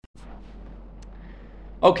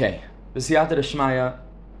Okay, Piacezner Rebbe,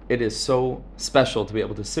 it is so special to be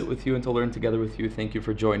able to sit with you and to learn together with you. Thank you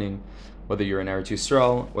for joining, whether you're in Eretz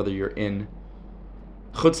Yisrael, whether you're in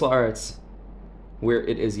Chutz La'aretz, where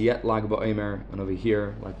it is yet Lag BaOmer, and over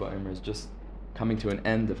here, Lag BaOmer is just coming to an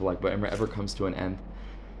end, if Lag BaOmer ever comes to an end.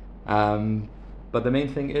 But the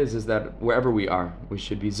main thing is that wherever we are, we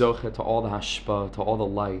should be zoche to all the hashpa, to all the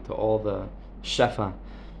light, to all the shefa,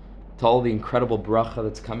 to all the incredible bracha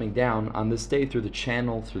that's coming down on this day through the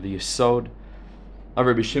channel, through the yesod of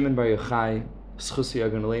Rabbi Shimon Bar Yochai, zechus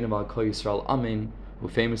yagon aleinu v'al kol Yisrael, amen, who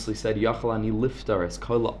famously said, Yachal ani liftar es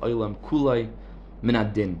kol ha'olam kulai min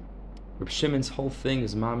adin. Rabbi Shimon's whole thing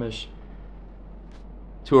is mamish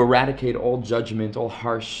to eradicate all judgment, all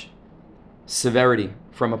harsh severity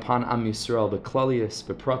from upon Am Yisrael, the Klalius,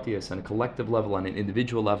 the Prati, on a collective level, on an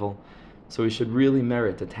individual level. So we should really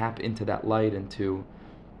merit to tap into that light and to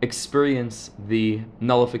experience the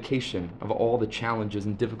nullification of all the challenges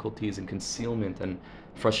and difficulties and concealment and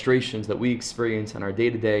frustrations that we experience in our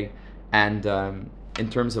day-to-day and in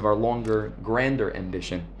terms of our longer, grander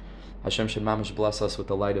ambition. Hashem should mamash bless us with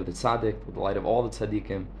the light of the tzaddik, with the light of all the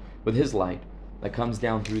tzaddikim, with his light that comes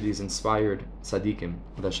down through these inspired tzaddikim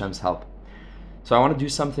with Hashem's help. So I want to do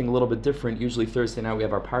something a little bit different. Usually Thursday night we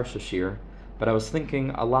have our Parsha shiur, but I was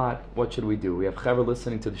thinking a lot, what should we do? We have chaver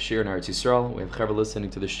listening to the shiur in Eretz Yisrael, we have chaver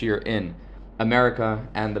listening to the shiur in America,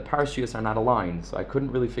 and the parshas are not aligned, so I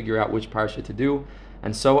couldn't really figure out which parsha to do,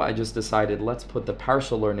 and so I just decided let's put the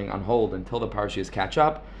parsha learning on hold until the parshas catch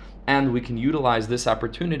up, and we can utilize this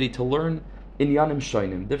opportunity to learn inyanim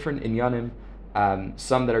shoinim, different inyanim,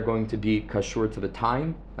 some that are going to be kashur to the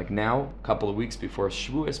time, like now, a couple of weeks before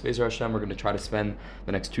Shavuos, Be'ezer Hashem, we're going to try to spend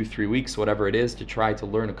the next 2-3 weeks, whatever it is, to try to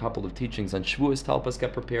learn a couple of teachings on Shavuos to help us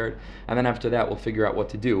get prepared, and then after that we'll figure out what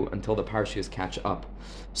to do until the parshas catch up.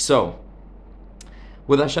 So,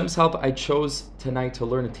 with Hashem's help, I chose tonight to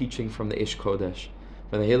learn a teaching from the Aish Kodesh,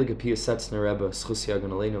 from the Piacezner Rebbe, zechus yagon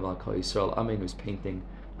aleinu v'al kol Yisrael, amen, whose painting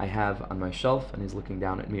I have on my shelf, and he's looking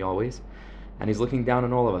down at me always. And he's looking down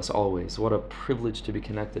on all of us always. What a privilege to be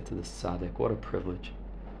connected to this tzaddik. What a privilege.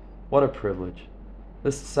 What a privilege.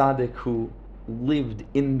 This tzaddik who lived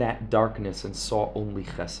in that darkness and saw only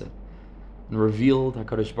chesed and revealed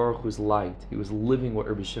HaKadosh Baruch Hu's light. He was living what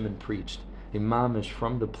Rabbi Shimon preached. A mamish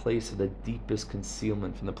from the place of the deepest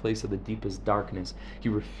concealment, from the place of the deepest darkness. He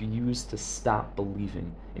refused to stop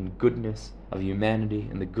believing in goodness of humanity,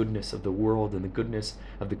 in the goodness of the world, in the goodness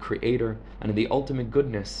of the Creator, and in the ultimate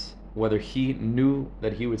goodness, whether he knew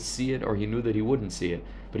that he would see it or he knew that he wouldn't see it,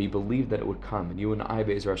 but he believed that it would come. And you and I,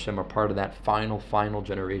 Be'ezer Hashem, are part of that final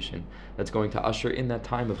generation that's going to usher in that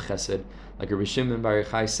time of chesed. Like Rabbi Shimon Bar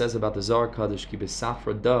Yochai says about the Zohar Kadosh, Ki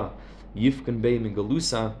b'safra da yifkan bei min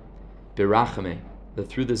galusa birachame, that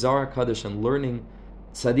through the Zohar Kadosh and learning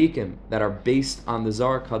tzaddikim that are based on the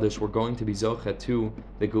Zohar Kadosh, we're going to be zoche to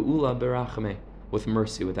the Geula birachame, with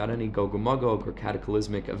mercy, without any gogumagog or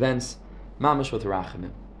cataclysmic events, mamash with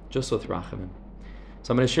rachamim. Just with rachamim.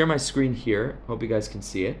 So I'm going to share my screen here. Hope you guys can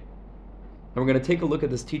see it. And we're going to take a look at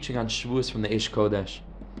this teaching on Shavuos from the Aish Kodesh,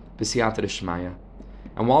 Piacezner Rebbe.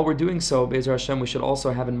 And while we're doing so, Be'ezer Hashem, we should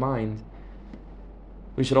also have in mind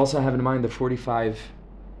the 45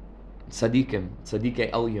 tzaddikim,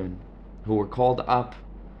 tzaddikei elyon, who were called up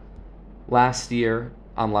last year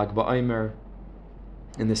on Lag BaOmer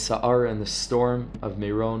in the Sa'ar and the storm of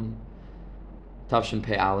Meron, Tavshin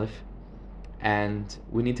Pei Aleph. And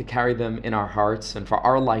we need to carry them in our hearts, and for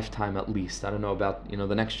our lifetime at least. I don't know about the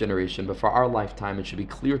next generation, but for our lifetime it should be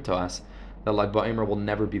clear to us that Lag BaOmer will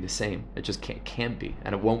never be the same. It just can't be,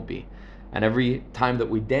 and it won't be. And every time that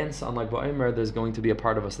we dance on Lag BaOmer, there's going to be a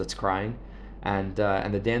part of us that's crying, and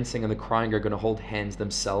the dancing and the crying are going to hold hands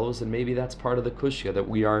themselves, and maybe that's part of the kushya, that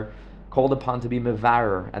we are called upon to be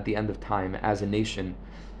mevarer at the end of time as a nation,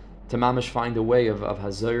 to mamish find a way of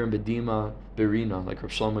hazir and bedima berina, like Rav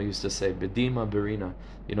Shlomo used to say, bedima berina.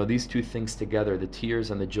 These two things together, the tears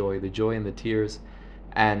and the joy and the tears.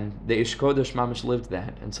 And the Aish Kodesh mamish lived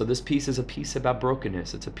that. And so this piece is a piece about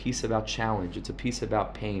brokenness. It's a piece about challenge. It's a piece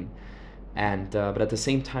about pain. And but at the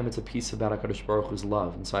same time, it's a piece about HaKadosh Baruch Hu's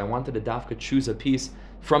love. And so I wanted to dafka choose a piece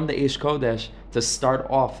from the Aish Kodesh to start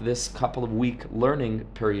off this couple of week learning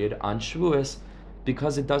period on Shavuos,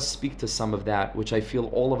 because it does speak to some of that, which I feel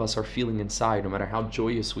all of us are feeling inside, no matter how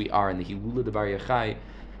joyous we are in the Hilula de Bar Yochai.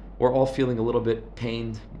 We're all feeling a little bit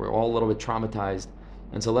pained, we're all a little bit traumatized.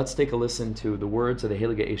 And so let's take a listen to the words of the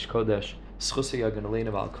Heilige Aish Kodesh, zechus yagon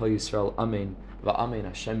aleinu v'al kol Yisrael, amen, v'amen,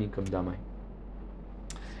 Hashem yinkum damai.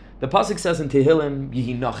 The pasuk says in Tehillim,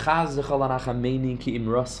 Yihi nachaz zechol anachameini ki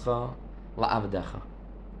imrascha la'avdecha.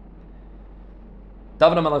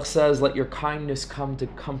 David HaMelech says, let your kindness come to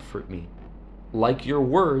comfort me. like your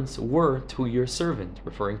words were to your servant,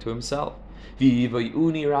 referring to himself.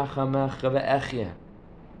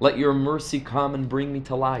 Let your mercy come and bring me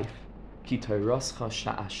to life.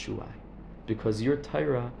 Because your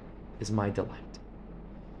Torah is my delight.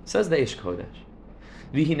 Says the Aish Kodesh.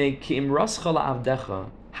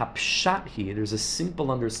 There's a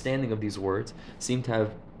simple understanding of these words. Seem to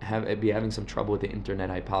be having some trouble with the internet.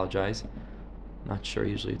 I apologize. Not sure.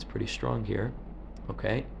 Usually it's pretty strong here.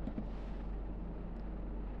 Okay.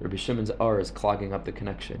 Rabbi Shimon's R is clogging up the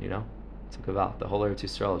connection. It's a gaval. The whole Eretz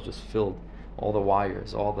Yisrael is just filled. All the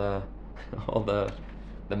wires, all the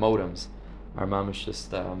modems. Our mom is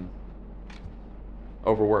just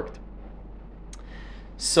overworked.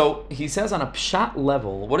 So he says on a pshat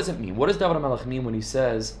level, what does it mean? What does David HaMelech mean when he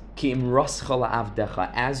says, Ki imrascha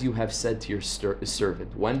la'avdecha, as you have said to your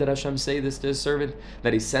servant? When did Hashem say this to his servant?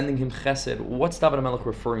 That he's sending him chesed. What's David HaMelech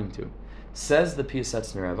referring to? Says the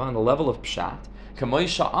Piacezner Rebbe on the level of pshat,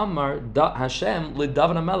 Kamoisha Amar Hashem li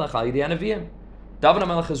David HaMelech al yidei hanaviyim. David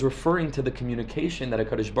HaMelech is referring to the communication that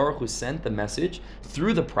HaKadosh Baruch Hu sent the message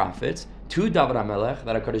through the prophets to David HaMelech,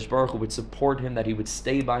 that HaKadosh Baruch Hu would support him, that he would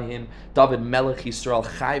stay by him. David Melech Yisrael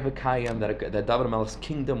Chai V'Kayim, that David HaMelech's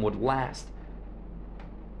kingdom would last.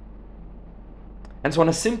 And so on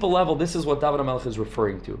a simple level, this is what David HaMelech is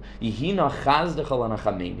referring to. Yihina chazdecha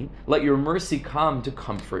lanachameni, let your mercy come to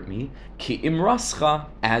comfort me. Ki imrascha,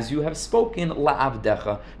 as you have spoken,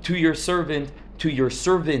 la'avdecha, to your servant, to your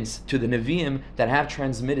servants, to the Nevi'im that have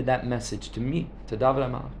transmitted that message to me, to David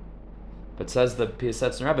HaMelech. But says the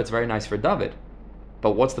Piacezner Rebbe, it's very nice for David.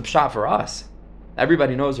 But what's the pshat for us?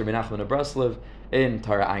 Everybody knows Rabbi Nachman of Breslov in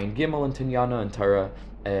Torah Ayin Gimel and Tinyana and Torah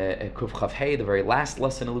Kuf Chav Hey, the very last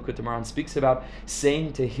lesson in Likutei Moharan speaks about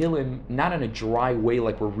saying Tehillim not in a dry way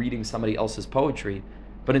like we're reading somebody else's poetry,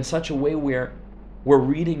 but in such a way where we're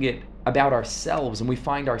reading it about ourselves and we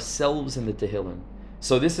find ourselves in the Tehillim.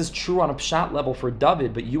 So this is true on a pshat level for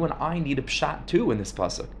David, but you and I need a pshat too in this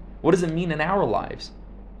pasuk. What does it mean in our lives?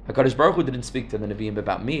 HaKadosh Baruch Hu didn't speak to the Nevi'im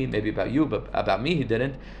about me, maybe about you, but about me he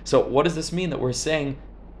didn't. So what does this mean that we're saying,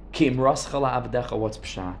 Ki imrascha la'avdecha, what's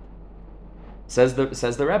pshat? Says the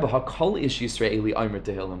Rebbe, Hakol ish Yisraeli Omer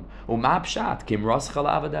Tehillim. Uma pshat, Ki imrascha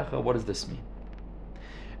la'avdecha, what does this mean?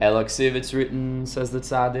 Elaksiv, it's written, says the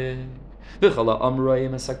Tzaddik, V'chala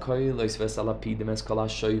amroyim es hakoylos v'esalapidim es kol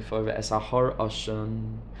ha-shoyfar v'es ha-har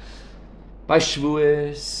ashan. By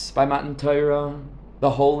Shavuos, by Matan Torah,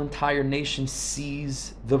 the whole entire nation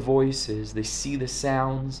sees the voices, they see the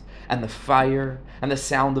sounds, and the fire, and the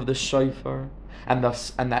sound of the shofar, and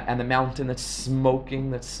the mountain that's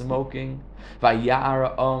smoking. Vayara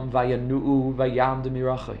vayanu'u vayamdu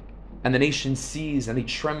mirachik. And the nation sees, and they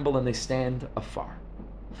tremble, and they stand afar.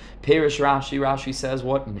 Perish Rashi says,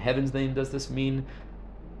 what in heaven's name does this mean?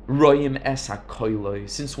 Royim es hakoyloi.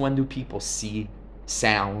 Since when do people see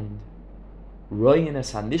sound? Royim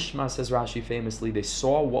es hanishma, says Rashi famously, they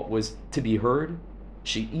saw what was to be heard.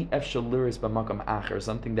 She'i efshel liris b'makam acher,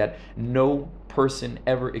 something that no person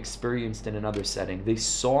ever experienced in another setting. They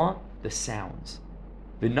saw the sounds.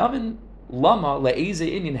 V'navin lama le'eze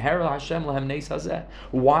inyan hera Hashem lehem neis hazeh.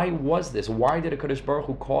 Why was this? Why did HaKadosh Baruch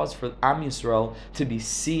Hu cause for Am Yisrael to be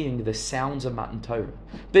seeing the sounds of Matan Torah?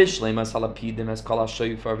 Bishleim es halapidim es kol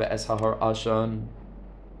ha-shoyfar ve'es ha-har ashan.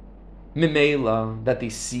 Mimela, that they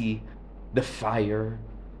see the fire,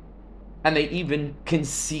 and they even can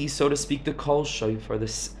see, so to speak, the kol shofar, the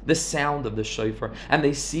sound of the shofar, and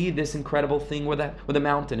they see this incredible thing where the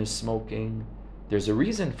mountain is smoking. There's a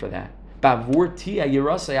reason for that.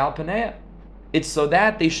 It's so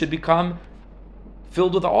that they should become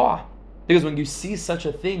filled with awe. Because when you see such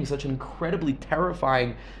a thing, such an incredibly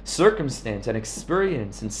terrifying circumstance and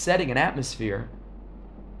experience and setting and atmosphere,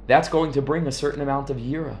 that's going to bring a certain amount of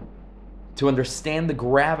yira, to understand the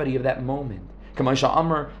gravity of that moment. Why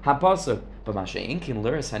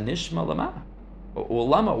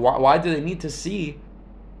do they need to see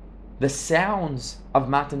the sounds of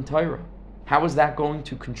Matan Torah? How is that going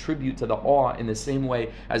to contribute to the awe in the same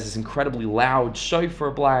way as this incredibly loud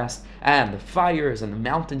shofar blast and the fires and the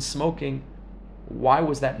mountain smoking? Why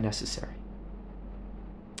was that necessary?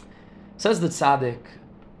 Says the tzaddik,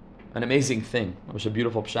 an amazing thing. It was a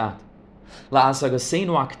beautiful pshat.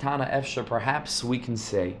 Perhaps we can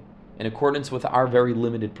say, in accordance with our very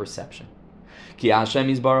limited perception, we know that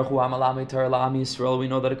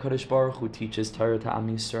HaKadosh Baruch Hu teaches Torah to Am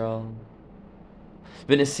Yisrael.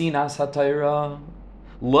 V'nesinas ha-Torah,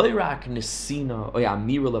 loirak nesina oy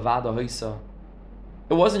amira levada hoisa.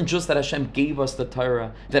 It wasn't just that Hashem gave us the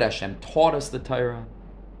Torah, that Hashem taught us the Torah.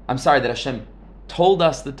 That Hashem told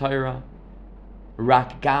us the Torah.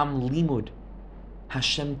 Rak gam limud.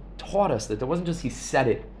 Hashem taught us that. It wasn't just He said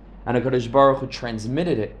it. and HaKadosh Baruch Hu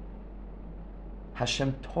transmitted it,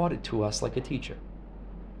 Hashem taught it to us like a teacher.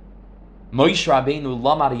 Moshe Rabbeinu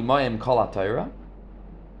lamad imayim kol haTorah.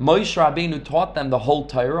 Moshe Rabbeinu taught them the whole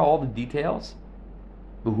Torah, all the details.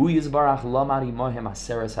 V'hu yizbarach lamad imayim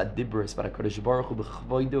aseres hadibros, but HaKadosh Baruch Hu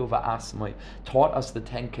b'chvoido v'asmai taught us the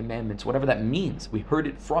 10 Commandments, whatever that means. We heard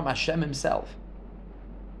it from Hashem Himself.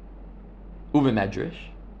 Uve Medrash.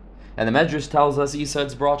 And the Medrash tells us,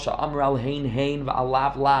 Yisad's brought Sha'amr al hein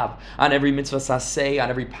va'alav lav, on every mitzvah saseh, on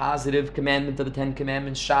every positive commandment of the 10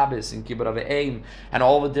 Commandments, Shabbos and Kibbut Av'eim, and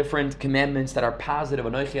all the different commandments that are positive,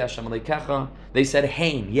 Anochi Hashem Aleikecha, they said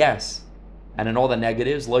hein, yes. And in all the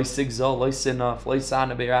negatives, Loi sigzol, Loi sinaf, Loi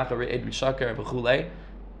sana be'iracha re'ed b'shakar v'chulei,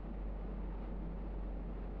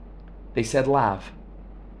 they said lav.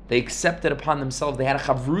 They accepted upon themselves, they had a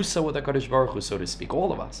chavrusa with HaKadosh Baruch Hu, so to speak,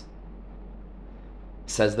 all of us.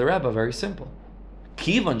 Says the Rebbe, very simple.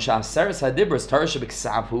 Kivan sha'aseres hadibros Torah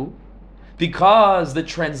shebiksavu, because the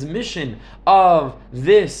transmission of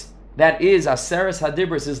this, that is aseres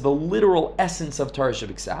hadibros, is the literal essence of Torah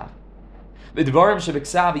shebiksav. V'dvarim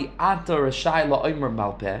shebiksavi ata rashai la'omer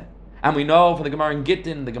balpeh. And we know from the Gemara in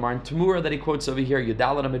Gittin, the Gemara in Tamura that he quotes over here,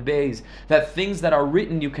 Yudalat Amid Beis, that things that are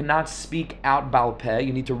written you cannot speak out balpeh.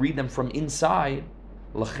 You need to read them from inside.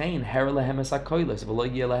 L'chein her lehem es hakoilos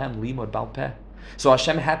v'lo yeh lehem limod balpeh. So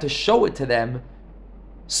Hashem had to show it to them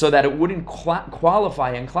so that it wouldn't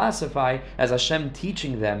qualify and classify as Hashem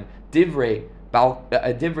teaching them divrei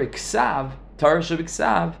ksav, Torah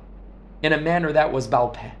shebiksav, in a manner that was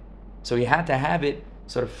balpeh. So he had to have it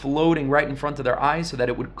sort of floating right in front of their eyes so that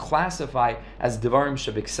it would classify as devarim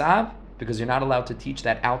shebiksav, because you're not allowed to teach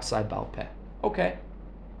that outside balpeh. Okay,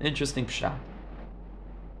 interesting pshat.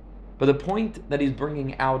 But the point that he's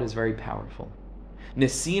bringing out is very powerful.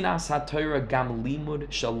 Nesinas haTorah gam limud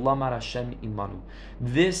shalamar Hashem imanu.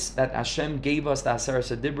 This that Hashem gave us, the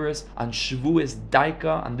Aseres HaDibros, on Shavuos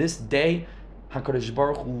Daika, on this day, HaKadosh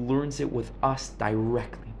Baruch Hu learns it with us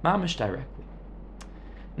directly, mamish directly.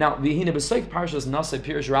 Now, v'hine b'soif parshas Nasa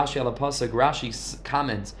Pirush Rashi al pasuk. Rashi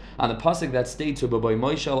comments on the pasuk that states, "U'b'boy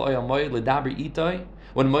Moshe al oyel moed l'daber itay."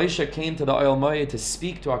 When Moshe came to the Oyel Moed to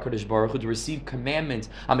speak to HaKadosh Baruch Hu, to receive commandments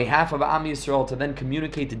on behalf of Am Yisrael, to then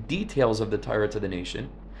communicate the details of the Torah to the nation,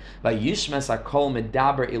 Vayishmes HaKol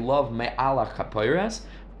Medaber Ilav Me'ala Chapoires,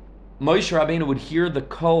 Moshe Rabbeinu would hear the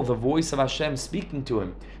kol, the voice of Hashem speaking to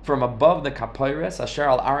him from above the Chapoires, Asher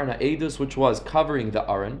al Aron HaEdus, which was covering the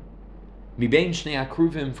Aron, Mibein Shnei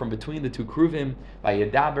HaKruvim, from between the two Kruvim,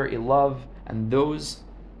 Vayedaber Ilav, and those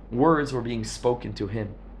words were being spoken to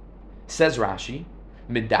him. Says Rashi,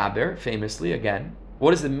 Midaber, famously, again,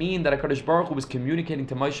 what does it mean that HaKadosh Baruch Hu was communicating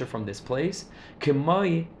to Moshe from this place?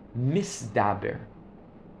 K'moi misdaber.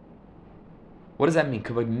 What does that mean?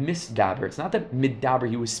 K'moi misdaber. It's not that midaber,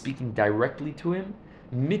 he was speaking directly to him.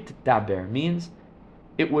 Mitdaber means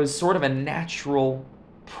it was sort of a natural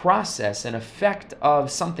process, an effect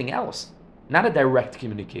of something else, not a direct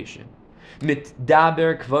communication.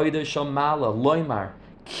 Mitdaber kvoide shamala loymar.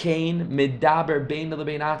 Kain midaber bein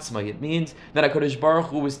lebein atzmai. It means that HaKadosh Baruch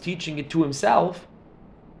Hu was teaching it to himself,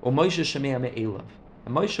 or Moshe shemea me'elav,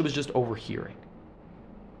 and Moshe was just overhearing.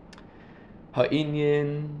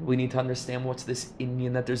 Ha'inyan, we need to understand what's this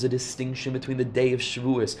inyan, that there's a distinction between the day of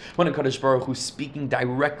Shavuos, when HaKadosh Baruch Hu is speaking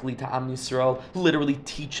directly to Am Yisrael, literally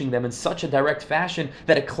teaching them in such a direct fashion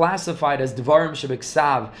that it classified as Dvarim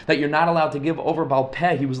Shebiksav, that you're not allowed to give over Baal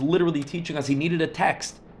Peh. He was literally teaching us, he needed a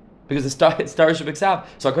text, because it's Torah Shebiksav.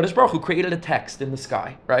 So HaKadosh Baruch Hu created a text in the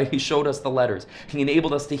sky, right? He showed us the letters. He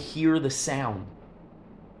enabled us to hear the sound.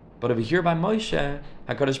 But over here by Moshe,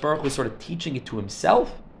 HaKadosh Baruch Hu was sort of teaching it to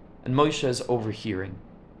himself, and Moshe is overhearing.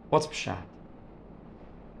 What's pshat?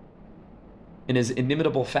 In his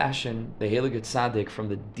inimitable fashion, the Heilige Tzaddik, from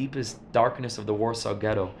the deepest darkness of the Warsaw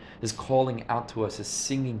Ghetto, is calling out to us, is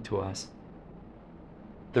singing to us.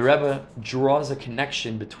 The Rebbe draws a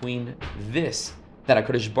connection between this, that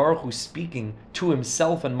HaKadosh Baruch Hu speaking to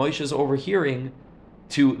himself and Moshe's overhearing,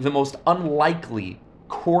 to the most unlikely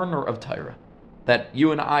corner of Torah, that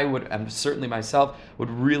you and I would, and certainly myself,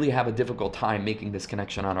 would really have a difficult time making this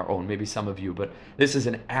connection on our own. Maybe some of you, but this is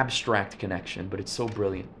an abstract connection, but it's so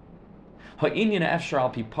brilliant. He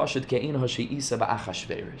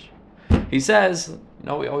says,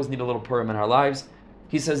 we always need a little Purim in our lives.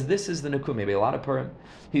 He says, this is the Nukud, maybe a lot of Purim.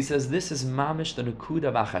 He says, this is mamish the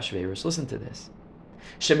Nukuda b'Achashverosh. Listen to this.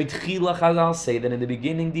 Shemitchila Chazal say that in the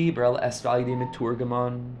beginning,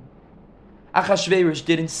 Achashverosh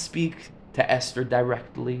didn't speak to Esther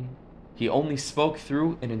directly. He only spoke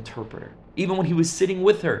through an interpreter. Even when he was sitting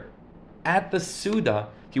with her at the Suda,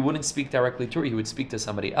 he wouldn't speak directly to her. He would speak to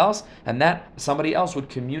somebody else, and that somebody else would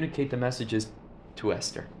communicate the messages to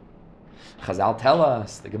Esther. Chazal tell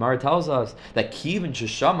us, the Gemara tells us, that Kivin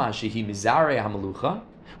Sheshama Shehi Mizare HaMelucha,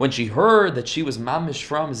 when she heard that she was mamish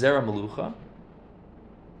from Zera Melucha,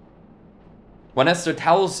 when Esther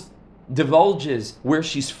divulges where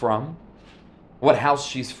she's from, what house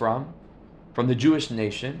she's from the Jewish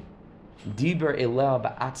nation, Diber Elea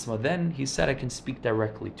Ba'atzma, then he said, I can speak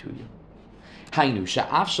directly to you. Hainu,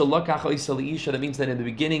 Sha'af Shalokach Oisa Leisha, that means that in the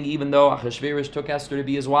beginning, even though Achashverosh took Esther to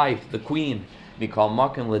be his wife, the queen, Mikal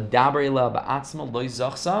Makan Ledaber Elea Ba'atzma, Loi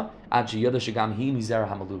Zachsa, Ad Sheyoda Shegam Hi Mizera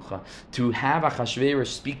HaMelucha. To have Achashverosh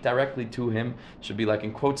speak directly to him should be like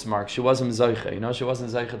in quotes marks. She wasn't Zoicha, she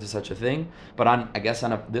wasn't Zoicha to such a thing. But on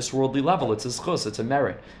this worldly level, it's a zechus, it's a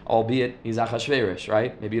merit. Albeit he's Achashverosh,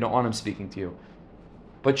 right? Maybe you don't want him speaking to you.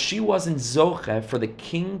 But she wasn't Zoche for the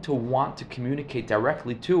king to want to communicate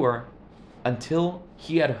directly to her until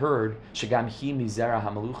he had heard Shegam Hi Mizera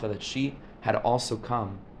HaMelucha, that she had also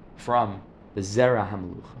come from the Zera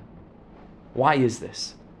HaMelucha. Why is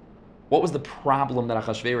this? What was the problem that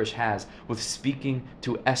Achashverosh has with speaking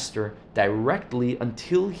to Esther directly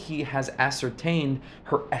until he has ascertained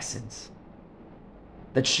her essence?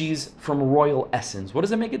 That she's from royal essence. What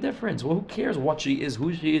does it make a difference? Well, who cares what she is,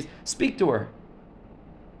 who she is? Speak to her.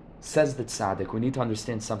 Says the tzaddik, we need to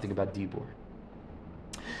understand something about Dibur.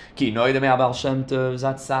 We know from the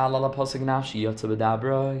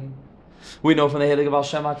Heilig of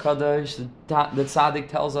Hashem HaKadosh, the tzaddik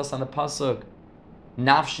tells us on the pasuk,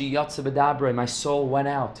 Nafshi yatsa b'dabroi, my soul went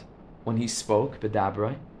out when he spoke,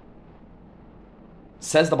 b'dabroi.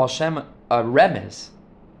 Says the Baal Shem Remez,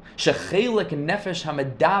 Shechelik nefesh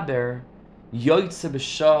hamedaber yotze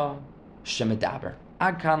b'shah shemedaber.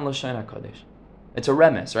 Akan l'shen HaKadosh. It's a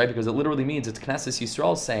remez, right? Because it literally means it's Knesset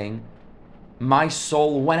Yisrael saying, my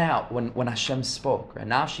soul went out when Hashem spoke. Right?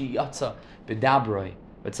 Nafshi yatsa b'dabroi.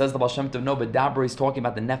 But says the Baal Shem Tov, no, b'dabroi is talking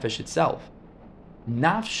about the nefesh itself.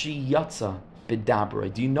 Nafshi yatsa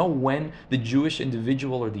b'dabroi. Do you know when the Jewish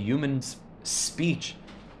individual or the human speech,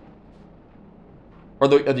 or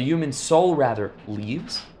the human soul rather,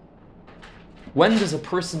 leaves? When does a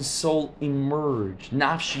person's soul emerge?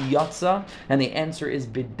 Nafshi yatsa, and the answer is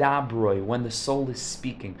b'dabroi, when the soul is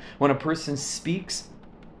speaking. When a person speaks,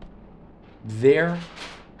 their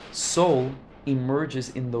soul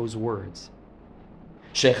emerges in those words.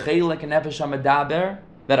 Shechelek nefesh hamedaber,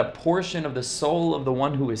 that a portion of the soul of the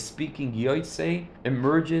one who is speaking yotze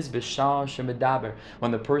emerges b'shah shemedaber,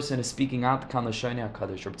 when the person is speaking out kan l'shonei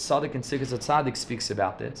HaKadosh. Reb Tzaddik and Sigas Tzaddik speaks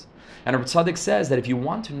about this, and Reb Tzaddik says that if you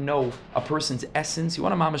want to know a person's essence, you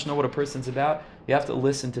want to mamash know what a person's about, you have to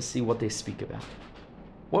listen to see what they speak about.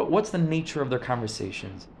 What's the nature of their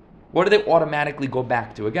conversations? What do they automatically go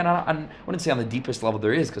back to? Again, I wouldn't say on the deepest level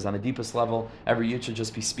there is, because on the deepest level, every yid should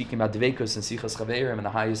just be speaking about Dveikus and Sichas Chaverim and the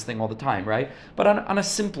highest thing all the time, right? But on a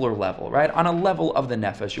simpler level, right? On a level of the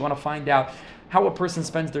nefesh, you want to find out how a person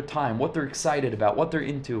spends their time, what they're excited about, what they're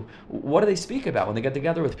into. What do they speak about when they get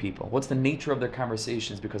together with people? What's the nature of their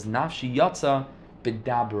conversations? Because nafshi yatsa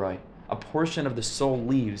b'dabroi, a portion of the soul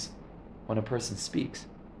leaves when a person speaks.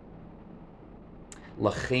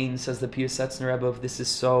 Lachain, says the Piacezner Rebbe, if this is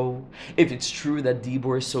so, if it's true that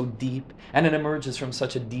Dibur is so deep and it emerges from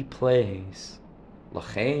such a deep place,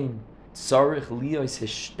 Lachain, tzarich liyos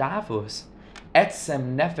hishtavus,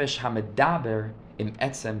 etzem nefesh hamedaber im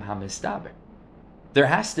etzem hamestaber. There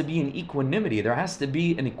has to be an equanimity, there has to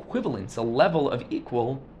be an equivalence, a level of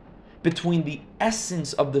equal between the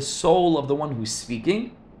essence of the soul of the one who's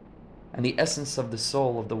speaking and the essence of the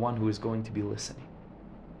soul of the one who is going to be listening.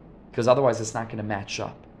 Because otherwise it's not going to match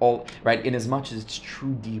up. All right, in as much as it's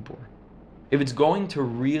true Dibur. If it's going to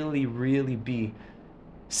really, really be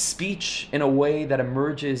speech in a way that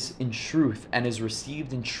emerges in truth and is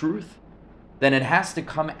received in truth, then it has to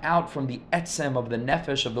come out from the etzem of the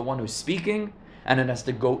nefesh of the one who's speaking, and it has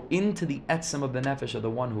to go into the etzem of the nefesh of the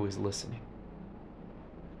one who is listening.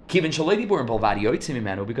 Because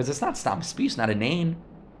it's not stam speech, not a name.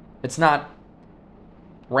 It's not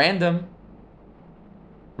random.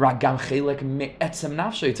 It's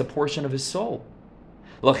a portion of his soul.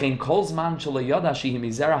 Whether he grasped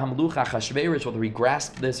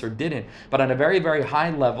this or didn't, but on a very, very high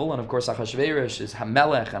level, and of course Achashverosh is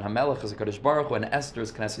Hamelech, and Hamelech is a Kodesh Baruch Hu, and Esther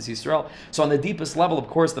is Knesset Yisrael. So on the deepest level, of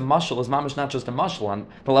course, the mashal is mamash not just a mashal. On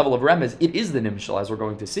the level of remez, it is the nimshal, as we're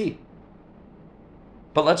going to see.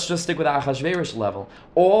 But let's just stick with the Achashverosh level.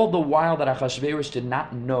 All the while that Achashverosh did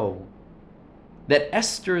not know that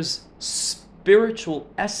Esther's spiritual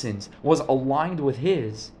essence was aligned with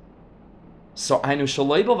his. So it's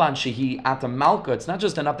not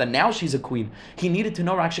just enough that now she's a queen. He needed to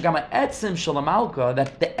know that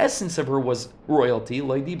the essence of her was royalty.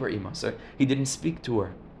 So he didn't speak to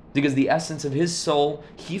her because the essence of his soul,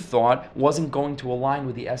 he thought, wasn't going to align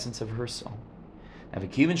with the essence of her soul.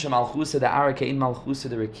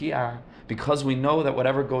 Because we know that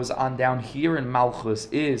whatever goes on down here in Malchus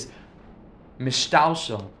is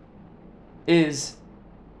mishtalshel, is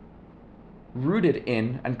rooted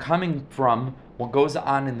in and coming from what goes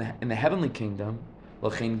on in the heavenly kingdom,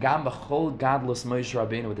 with the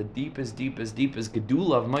deepest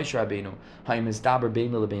Geula of Moshe Rabbeinu,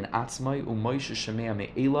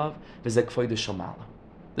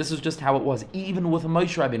 this is just how it was, even with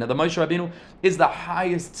Moshe Rabbeinu. The Moshe Rabbeinu is the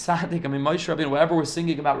highest tzaddik. I mean, Moshe Rabbeinu, wherever we're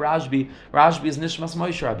singing about Rashbi is Nishmas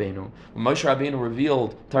Moshe Rabbeinu. When Moshe Rabbeinu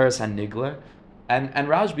revealed Taras HaNigler, and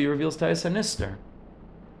Rashbi reveals Taras HaNister.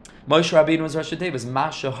 Moshe Rabbeinu was Rosh Hashanah,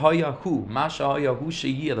 Masha Haya Hu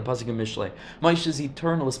Sheyiyah, the pasuk in Mishlei. Moshe is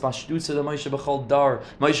eternal, is Pashtusa the Moshe B'chol Dar.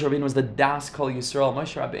 Moshe Rabbeinu was the Das Kol Yisrael.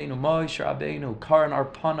 Moshe Rabbeinu, Karan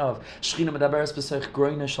Arpanav, Shechina Medaberes B'Seich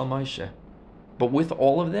Groina Shal Moshe. But with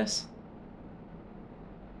all of this,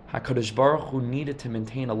 HaKadosh Baruch Hu needed to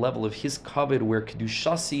maintain a level of his kavod where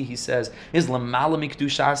Kedushasi, he says, is Lamala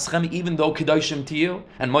Mikdushaschem, even though Kedoshim to you,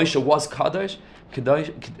 and Moshe was Kadosh,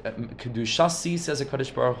 Kedushasi, says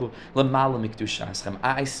HaKadosh Baruch Hu, Lamala Mikdushaschem,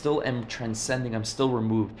 I still am transcending, I'm still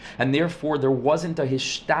removed. And therefore, there wasn't a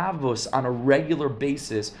hishtavus on a regular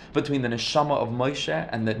basis between the neshama of Moshe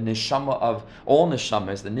and the neshama of all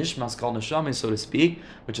neshamas, the nishmas called neshamas, so to speak,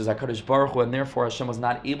 which is HaKadosh Baruch Hu, and therefore Hashem was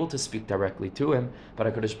not able to speak directly to him, but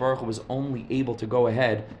HaKadosh Baruch Hu was only able to go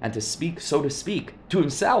ahead and to speak, so to speak, to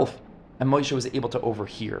himself. And Moshe was able to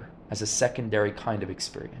overhear as a secondary kind of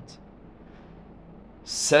experience.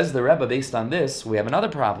 Says the Rebbe, based on this, we have another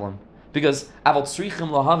problem. Because Aval Tzrichim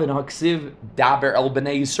Lahavin Haksiv Daber El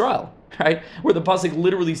Bnei Yisrael, right? Where the pasuk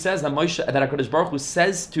literally says that HaKadosh Baruch Hu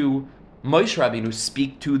says to Moshe Rabbeinu,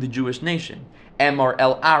 speak to the Jewish nation. Emor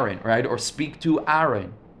El Aaron, right? Or speak to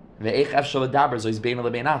Aaron. So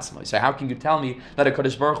how can you tell me that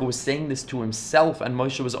HaKadosh Baruch Hu was saying this to himself and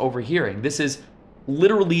Moshe was overhearing? This is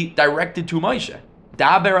literally directed to Moshe.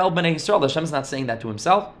 Daber El Bnei Yisrael. Hashem's not saying that to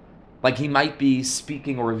himself. Like he might be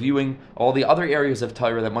speaking or reviewing all the other areas of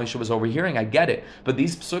Torah that Moshe was overhearing. I get it. But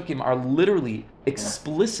these psukim are literally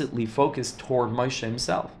explicitly focused toward Moshe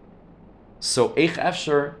himself. So, Eich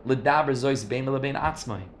Efsher L'daber Zois Bein L'bein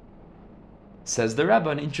Atzmai. Says the Rebbe,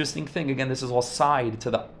 an interesting thing. Again, this is all side to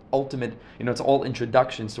the ultimate, it's all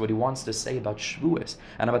introductions to what he wants to say about Shavuos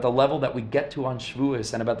and about the level that we get to on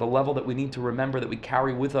Shavuos and about the level that we need to remember that we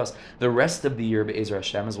carry with us the rest of the year, Be'ezer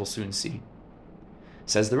Hashem, as we'll soon see.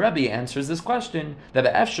 Says the Rebbe, answers this question, that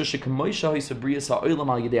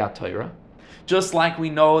just like we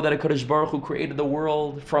know that HaKadosh Baruch Hu created the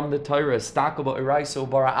world from the Torah, Stakaba Iraiso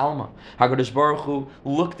Bara Alma. HaKadosh Baruch Hu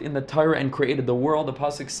looked in the Torah and created the world. The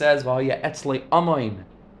pasuk says, V'haya etzlei amoin.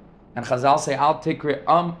 And Chazal say, Al tikri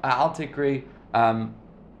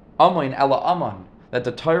amoin ela amon. That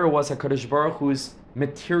the Torah was HaKadosh Baruch Hu's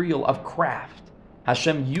material of craft.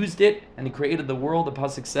 Hashem used it and he created the world. The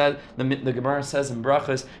pasuk says, the Gemara says in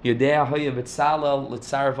Brachas, Yodea haya v'tzalel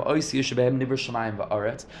l'tzaref oisi yeshebehem niver shamayim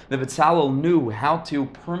va'aretz. The V'tzalel knew how to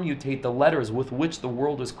permutate the letters with which the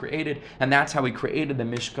world was created, and that's how he created the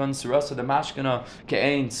Mishkan, Surasa the Mashkana,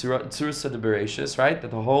 Ke'ein, Surasa the Bereshis, right?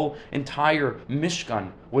 That the whole entire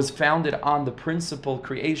Mishkan was founded on the principal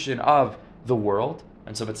creation of the world.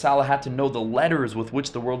 And so V'tzalel had to know the letters with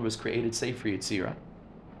which the world was created, Sefer Yetzirah.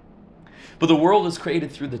 But the world is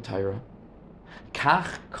created through the Torah.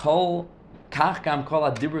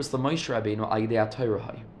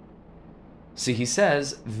 See, he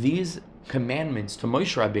says these commandments to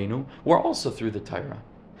Moshe Rabbeinu were also through the Torah.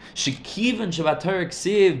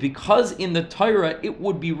 Because in the Torah it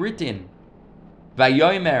would be written,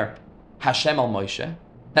 Vayomer Hashem al Moshe,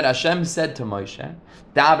 that Hashem said to Moshe,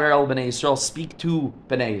 Daber el Bnei Yisrael, speak to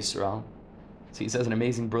Bnei Yisrael. So he says an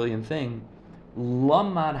amazing, brilliant thing.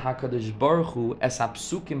 Lamad HaKadosh Baruch Hu es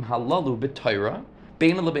hapsukim halalu b'Torah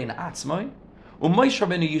bein lebein atzmai u'Moshe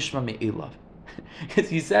Rabbeinu yishma me'elav. Because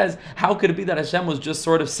he says, how could it be that Hashem was just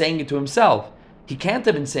sort of saying it to himself? He can't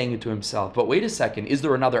have been saying it to himself. But wait a second, is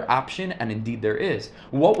there another option? And indeed there is.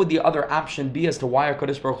 What would the other option be as to why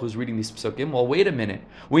HaKadosh Baruch Hu is reading these psukim? Well, wait a minute.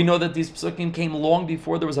 We know that these psukim came long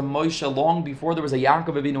before there was a Moshe, long before there was a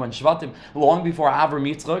Yaakov Avinu and Shvatim, long before Avram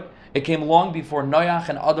Yitzchak. It came long before Noach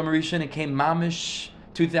and Adam Rishon. It came mamish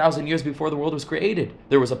 2,000 years before the world was created.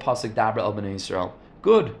 There was a pasuk Daber el Bnei Yisrael.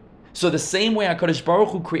 Good. So the same way HaKadosh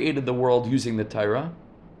Baruch Hu created the world using the Torah,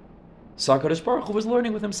 so HaKadosh Baruch Hu was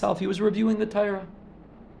learning with himself. He was reviewing the Torah.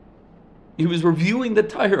 He was reviewing the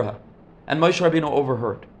Torah, and Moshe Rabbeinu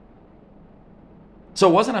overheard. So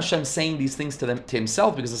it wasn't Hashem saying these things to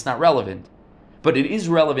himself because it's not relevant, but it is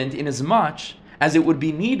relevant in as much as it would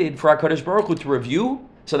be needed for HaKadosh Baruch Hu to review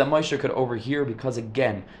so that Moshe could overhear, because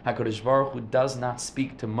again, HaKadosh Baruch Hu does not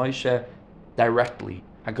speak to Moshe directly.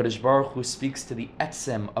 HaKadosh Baruch Hu speaks to the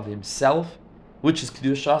etzem of himself, which is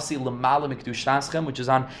Kedushasi L'mala Mikdushaschem, which is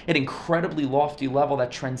on an incredibly lofty level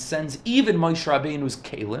that transcends even Moshe Rabbeinu's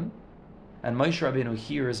Kalim. And Moshe Rabbeinu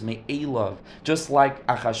hears Me'elav, just like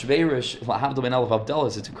Achashverosh, Lahavdil ben Elef Abdullah,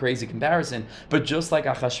 it's a crazy comparison, but just like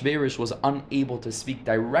Achashverosh was unable to speak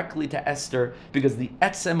directly to Esther because the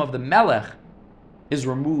etzem of the Melech is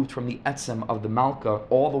removed from the etzem of the Malka,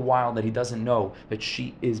 all the while that he doesn't know that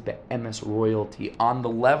she is Be'emes royalty, on the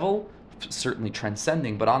level, certainly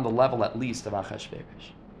transcending, but on the level at least of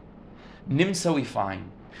Achashverosh. Nimsa we find,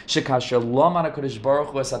 Shekasher Lomar HaKadosh Baruch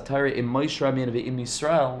Hu Esatari im Moshe Rabbeinu ve'im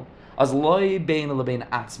Yisrael, as loy bein lebein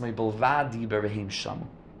atzmai belvad diber v'heim shamu.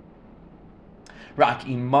 Rak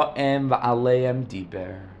ima'em v'aleim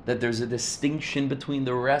diber. That there's a distinction between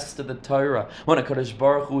the rest of the Torah. When HaKadosh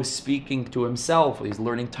Baruch Hu is speaking to himself, he's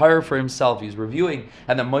learning Torah for himself, he's reviewing,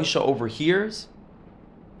 and then Moshe overhears.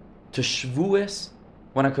 To Shavuos,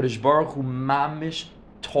 when HaKadosh Baruch Hu mamish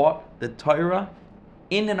taught the Torah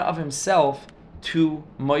in and of himself to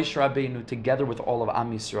Moshe Rabbeinu together with all of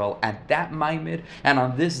Am Yisrael at that Maimed, and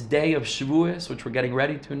on this day of Shavuos, which we're getting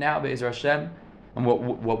ready to now, Be'ezer Hashem, and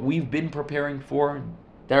what we've been preparing for,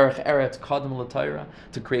 Derech Eretz Kadam L'Torah,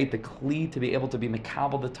 to create the Kli, to be able to be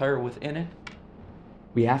Mekabel the Torah within it.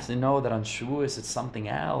 We have to know that on Shavuos it's something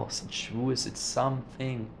else. On Shavuos it's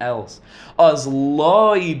something else. Az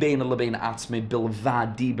lo yibein lebein atzmei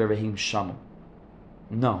bilvad diber v'heim shamu.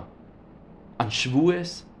 No. On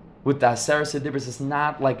Shavuos, with the Aseret Dibros, it's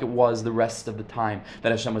not like it was the rest of the time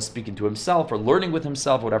that Hashem was speaking to himself or learning with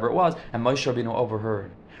himself, whatever it was, and Moshe Rabbeinu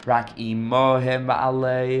overheard. Rak imohem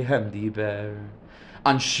va'aleihem diber.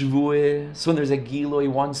 On Shavuos, when there's a Geula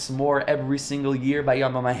once more every single year by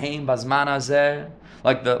Yom HaMahem Bazman Hazeh,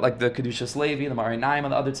 like the Kedushas Levi, the Marinaim,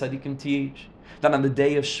 and the other tzaddikim teach. Then on the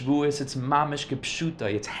day of Shavuos, it's mamish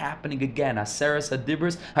kepshuta. It's happening again. Aseret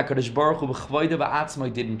Dibros, HaKadosh Baruch Hu b'chvoide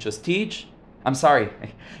va'atzmai didn't just teach.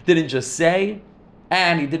 Didn't just say,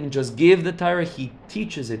 and he didn't just give the Torah, he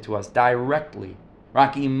teaches it to us directly.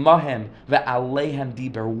 Raki mahem ve'aleihem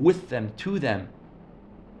diber, with them, to them.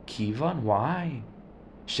 Kivan, why?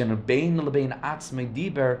 Shen bein lebein atzmai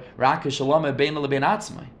diber, raki shalom bein lebein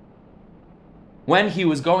atzmai. When he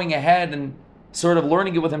was going ahead and sort of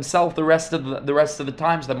learning it with himself the rest of the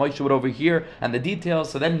times that Moshe would overhear and the details,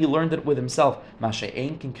 so then he learned it with himself. When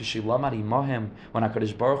HaKadosh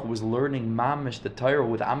Baruch Hu was learning mamish the Torah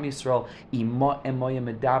with Am Yisrael, he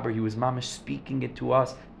was mamish speaking it to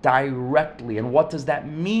us directly. And what does that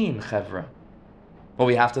mean, Chevra? Well,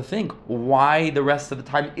 we have to think why the rest of the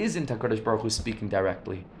time isn't HaKadosh Baruch Hu speaking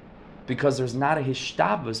directly. Because there's not a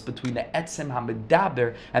hishtabus between the etzem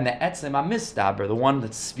hamidaber and the etzem hamisdaber, the one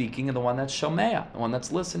that's speaking and the one that's shomea, the one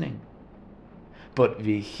that's listening. But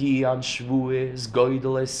vihi on Shavuos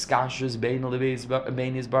goydel eskashus bein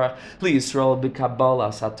yisbarach liYisrael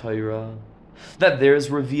b'kabbalas haTorah. That there's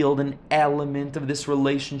revealed an element of this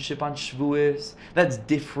relationship on Shavuos that's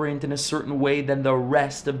different in a certain way than the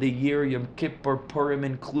rest of the year, Yom Kippur, Purim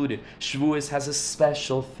included. Shavuos has a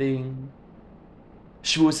special thing.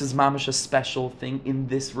 Shavuos is mamish a special thing in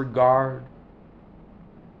this regard.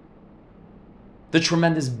 The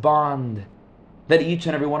tremendous bond that each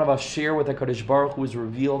and every one of us share with HaKadosh Baruch Hu is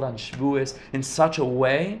revealed on Shavuos in such a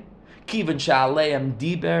way, kivan she'aleim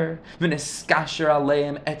diber v'neskasher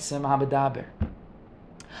aleim etzem ha'medaber.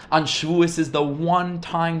 On Shavuos is the one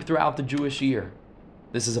time throughout the Jewish year.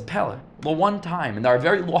 This is a pella. The one time, and there are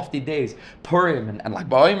very lofty days, Purim and like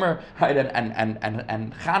Ba'omer, right,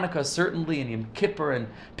 and Chanukah certainly, and Yom Kippur and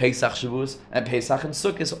Pesach Shavuos and Pesach and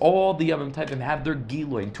Sukkot. All the Yom Tovim have their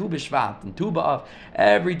Geula, and Tu B'Shvat and Tu B'Av.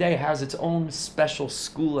 Every day has its own special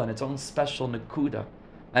school and its own special nekuda,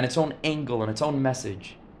 and its own angle and its own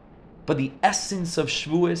message. But the essence of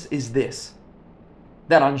Shavuos is this: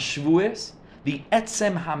 that on Shavuos, the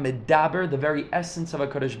etzem hamedaber, the very essence of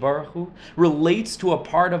HaKadosh Baruch Hu, relates to a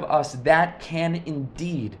part of us that can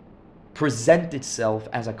indeed present itself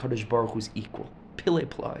as HaKadosh Baruch Hu's equal. Pile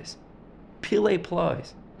plies. Pile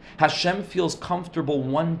plies. Hashem feels comfortable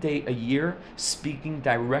one day a year speaking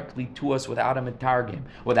directly to us without a metargim,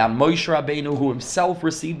 without Moshe Rabbeinu, who himself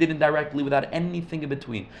received it indirectly, without anything in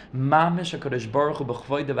between. Mamish HaKadosh Baruch Hu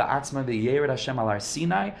b'chvoide v'atzma v'yered Hashem al Har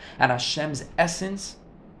Sinai, and Hashem's essence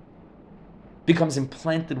becomes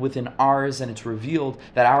implanted within ours, and it's revealed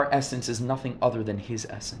that our essence is nothing other than His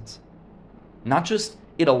essence. Not just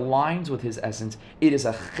it aligns with His essence, it is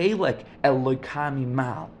a chelek elokami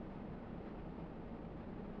mal.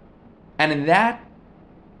 And in that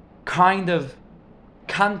kind of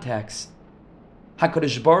context,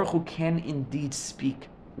 HaKadosh Baruch Hu can indeed speak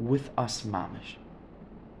with us mamish.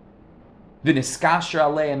 V'niskasher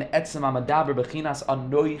aleim etzem amadaber b'chinas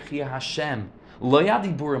anoichi Hashem lo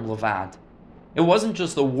yadiburim levad. It wasn't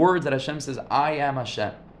just the word that Hashem says, I am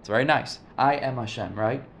Hashem. It's very nice. I am Hashem,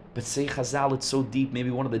 right? But say Chazal, it's so deep, maybe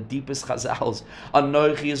one of the deepest Chazals.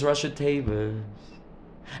 Anoichi is Rosh Tevos.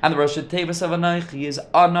 And the Rosh Tevos of Anoichi is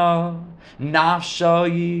Ana,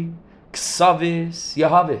 Nafshayi, Ksavis,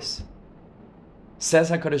 Yahavis. Says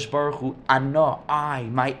HaKadosh Baruch Hu, Ana, I,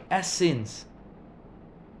 my essence.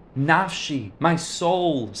 Nafshi, my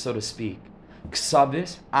soul, so to speak.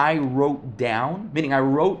 Ksavis, I wrote down, meaning I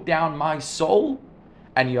wrote down my soul,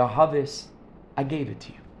 and Yahavis, I gave it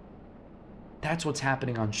to you. That's what's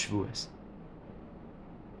happening on Shavuos.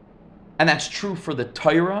 And that's true for the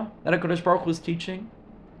Torah that HaKadosh Baruch Hu is teaching,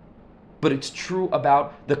 but it's true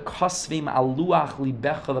about the Kasvim Aluach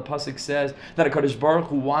Libecha. The Pasuk says that HaKadosh Baruch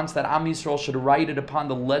Hu wants that Am Yisrael should write it upon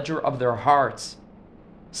the ledger of their hearts.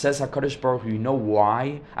 Says HaKadosh Baruch Hu, you know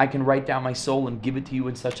why I can write down my soul and give it to you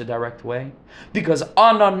in such a direct way? Because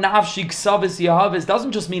Ana Nafshi Ksavis Yahavis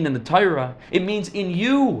doesn't just mean in the Torah, it means in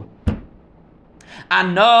you.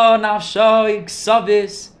 Ana Nafshi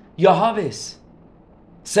Ksavis Yahavis.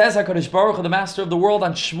 Says HaKadosh Baruch Hu, the Master of the world,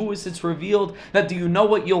 on Shavuos it's revealed that do you know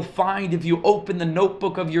what you'll find if you open the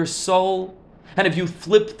notebook of your soul? And if you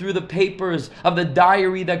flip through the papers of the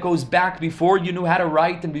diary that goes back before you knew how to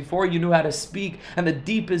write and before you knew how to speak, and the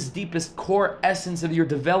deepest core essence of your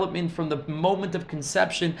development from the moment of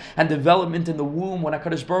conception and development in the womb, when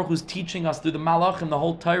HaKadosh Baruch Hu is teaching us through the Malachim, the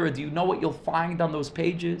whole Torah, do you know what you'll find on those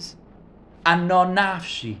pages? Ana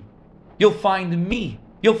nafshi. You'll find me.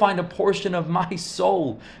 You'll find a portion of my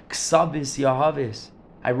soul. Ksavis Yahavis.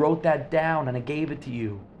 I wrote that down and I gave it to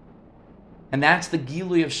you. And that's the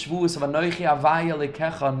Geula of Shavuos of Anoichi Avaya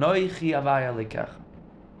Lekecha, Anoichi Avaya Lekecha.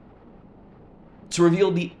 To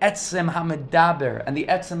reveal the Etzem HaMedaber and the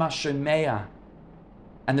Etzem HaShemeya.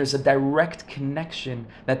 And there's a direct connection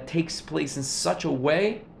that takes place in such a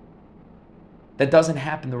way that doesn't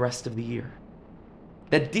happen the rest of the year.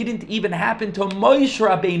 That didn't even happen to Moshe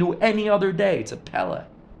Rabbeinu any other day. It's a Pele.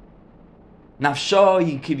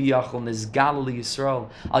 Nafshoyi kiviyachol nizgal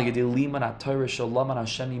Yisrael al yedei liman haTorah shalom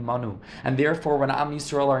Hashem imanu. And therefore, when Am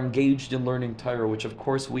Yisrael are engaged in learning Torah, which of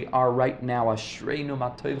course we are right now, Ashreinu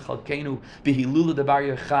matov chalkeinu bihilula debar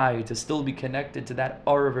yochai, to still be connected to that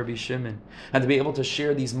Or of Rabbi Shimon, and to be able to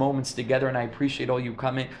share these moments together. And I appreciate all you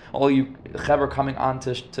Chaver coming on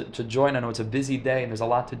to join. I know it's a busy day and there's a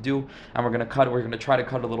lot to do, and we're going to try to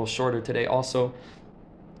cut a little shorter today also,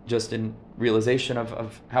 just in realization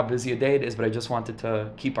of how busy a day it is, but I just wanted to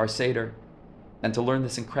keep our Seder and to learn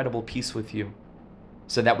this incredible piece with you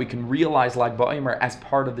so that we can realize Lag BaOmer as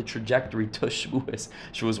part of the trajectory to Shavuos.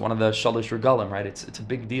 Shavuos is one of the Shalosh Regalim, right? It's a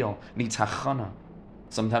big deal. Needs hachana.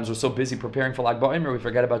 Sometimes we're so busy preparing for Lag BaOmer we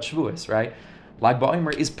forget about Shavuos, right? Lag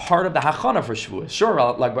BaOmer is part of the hachana for Shavuos. Sure,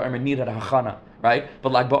 Lag BaOmer needed a hachana, right?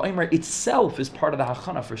 But Lag BaOmer itself is part of the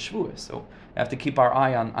hachana for Shavuos. So we have to keep our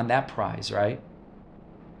eye on that prize, right?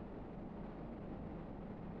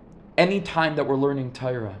 Any time that we're learning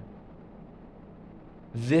Torah,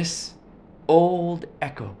 this old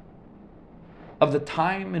echo of the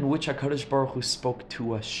time in which HaKadosh Baruch Hu spoke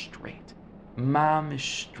to us straight,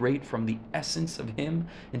 straight from the essence of Him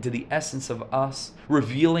into the essence of us,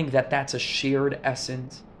 revealing that that's a shared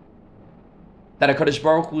essence, that HaKadosh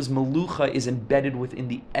Baruch Hu's melucha is embedded within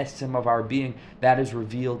the essence of our being, that is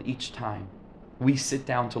revealed each time we sit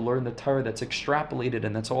down to learn the Torah that's extrapolated,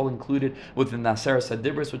 and that's all included within the Aseres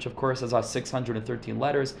HaDibros, which of course has our 613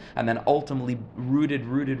 letters, and then ultimately rooted,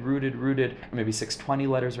 or maybe 620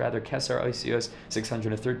 letters rather, Keser Oisios,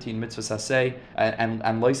 613 mitzvahs aseh,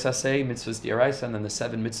 and lois aseh, mitzvahs d'oraisa, and then the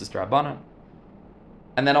 7 mitzvahs d'Rabbanan.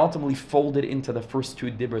 And then ultimately folded into the first two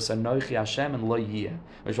dibros, Anoichi Hashem and Lo Yiyeh,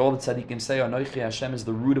 which all the tzaddikim say, Anoichi Hashem is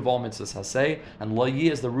the root of all mitzvahs aseh, and Lo Yiyeh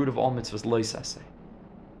is the root of all mitzvahs lois aseh.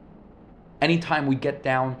 Anytime we get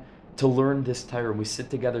down to learn this Torah, and we sit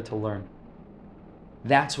together to learn,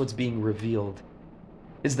 that's what's being revealed,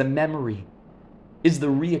 is the memory, is the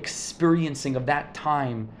re-experiencing of that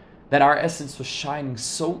time that our essence was shining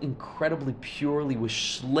so incredibly purely with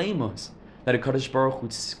shleimus that HaKadosh Baruch Hu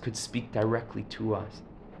could speak directly to us.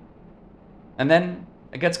 And then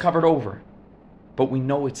it gets covered over, but we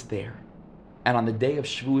know it's there. And on the day of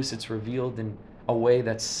Shavuos, it's revealed in a way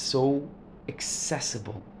that's so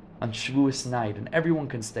accessible on Shavuos night, and everyone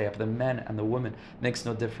can stay up, the men and the women, makes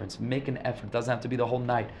no difference. Make an effort. It doesn't have to be the whole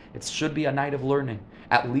night. It should be a night of learning.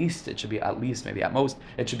 Maybe at most,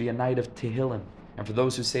 it should be a night of Tehillim. And for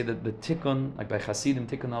those who say that the tikkun, like by Hasidim,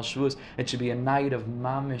 tikkun al Shavuos, it should be a night of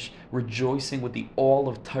mamish, rejoicing with the all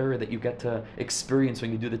of Torah that you get to experience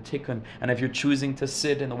when you do the tikkun. And if you're choosing to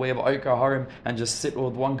sit in the way of Oikar Harim and just sit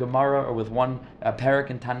with one Gemara or with one parak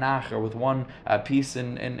in Tanakh or with one piece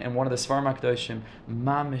in one of the Svarim HaKadoshim,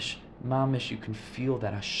 mamish, you can feel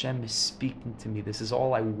that Hashem is speaking to me. This is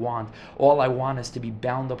all I want. All I want is to be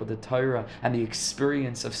bound up with the Torah and the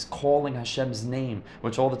experience of calling Hashem's name,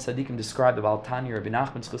 which all the tzaddikim described, the Baal Tanya, Rabbi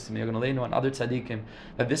Nachman Tzchusim, Yagon Aleinu, and other tzaddikim,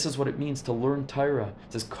 that this is what it means to learn Torah.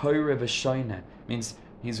 It says Koira v'shoyne, means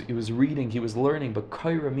he was reading, he was learning, but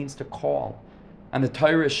Koira means to call. And the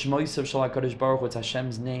Torah is Shmoisav Shal HaKadosh Baruch Hu, it's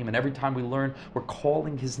Hashem's name. And every time we learn, we're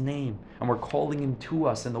calling His name, and we're calling Him to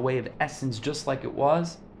us in the way of essence, just like it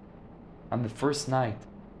was on the first night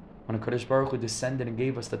when HaKadosh Baruch Hu descended and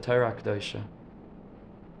gave us the Torah Kedosha.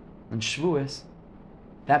 And Shavuos,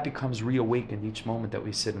 that becomes reawakened each moment that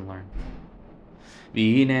we sit and learn.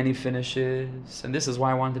 And he finishes, and this is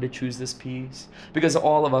why I wanted to choose this piece, because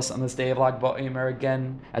all of us on this day of Lag BaOmer,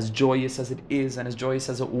 again, as joyous as it is and as joyous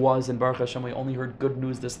as it was, and Baruch Hashem, we only heard good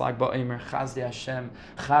news this Lag BaOmer. Chazdei Hashem,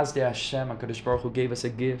 HaKadosh Baruch Hu gave us a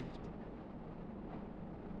gift.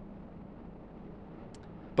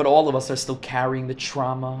 But all of us are still carrying the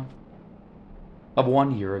trauma of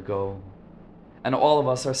 1 year ago. And all of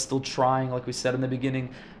us are still trying, like we said in the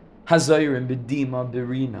beginning, Hazoyrim, Bedima,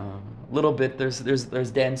 Berina. A little bit there's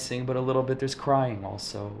dancing, but a little bit there's crying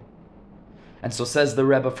also. And so says the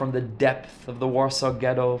Rebbe, from the depth of the Warsaw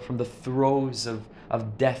Ghetto, from the throes of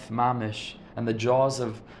death mamish, and the jaws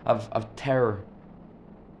of terror,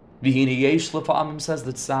 V'hine yesh lefa'amim, says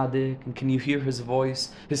the tzaddik, and can you hear his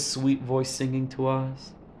voice, his sweet voice singing to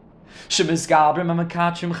us? Shemizgabrim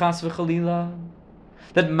amakachim chas v'chalila,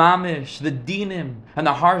 that mamish, the dinim, and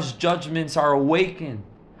the harsh judgments are awakened.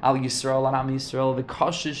 Al Yisrael and Am Yisrael, the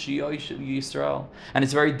koshish yoish Yisrael, and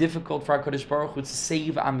it's very difficult for HaKadosh Baruch Hu to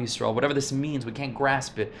save Am Yisrael. Whatever this means, we can't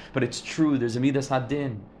grasp it, but it's true. There's a midas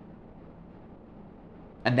hadin,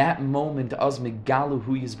 and that moment, az megalu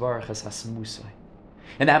hu yizbarach as hasmusay.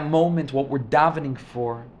 In that moment, what we're davening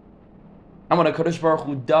for, and what HaKadosh Baruch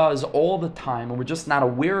Hu does all the time, and we're just not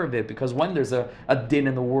aware of it, because when there's a din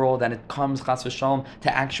in the world and it comes, chas v'shalom,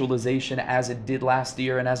 to actualization as it did last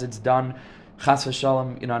year and as it's done, chas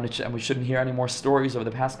v'shalom, and we shouldn't hear any more stories over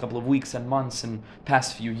the past couple of weeks and months and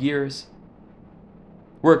past few years,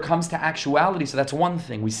 where it comes to actuality. So that's one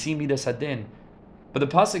thing. We see midas hadin. But the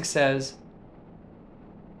pasuk says,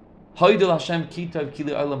 Hoidel Hashem kitav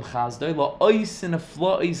kili olam chazdai la oisin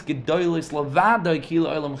aflois gedoilis levadai kili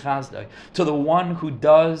olam chazdai, to the one who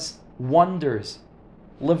does wonders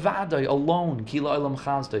levadai, alone, kili olam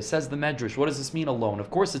chazdai. Says the Medrash. What does this mean, alone? Of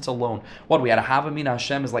course it's alone. What, we had a havamina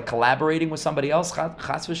Hashem is like collaborating with somebody else?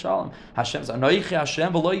 Chas v'shalom. Hashem is anoichi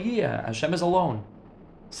Hashem v'lo yiyeh. Hashem is alone.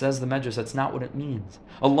 Says the Medrash, that's not what it means.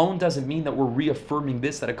 Alone doesn't mean that we're reaffirming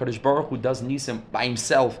this, that HaKadosh Baruch Hu does nisim by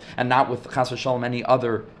himself and not with chas v'shalom any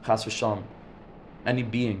other chas v'shalom, any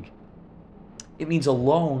being. It means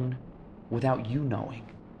alone without you knowing.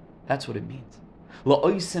 That's what it means. What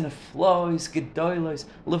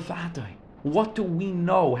do we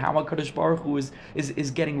know? How HaKadosh Baruch Hu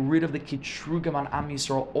is getting rid of the kitrugim on Am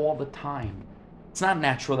Yisrael all the time. It's not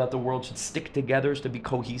natural that the world should stick together, to be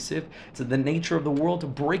cohesive. It's the nature of the world to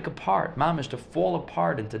break apart, mamish, to fall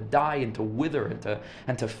apart and to die and to wither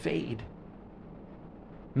and to fade.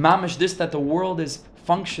 Mamish, this, that the world is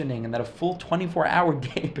functioning and that a full 24-hour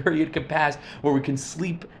day period can pass where we can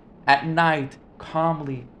sleep at night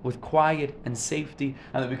calmly, with quiet and safety,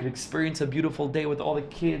 and that we could experience a beautiful day with all the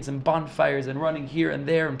kids and bonfires and running here and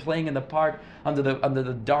there and playing in the park under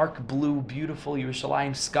the dark blue, beautiful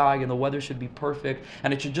Yerushalayim sky, and the weather should be perfect,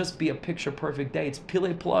 and it should just be a picture perfect day. It's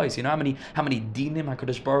pilei plois. You know how many dinim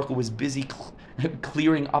HaKadosh Baruch Hu was busy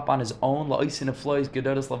clearing up on his own? La'osin aflois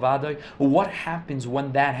gedodos lavadoi. What happens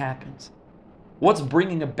when that happens? What's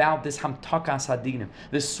bringing about this hamtakas hadinim,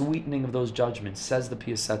 this sweetening of those judgments? Says the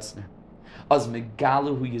Piacezner. Az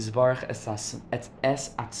megalu hu yizvarach es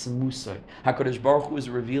atzmusay. HaKadosh Baruch Hu is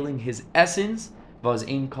revealing His essence. Vaz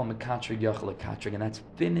ein kol mekatrig yachal lekatrig, and that's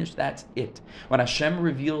finished. That's it. When Hashem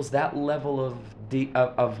reveals that level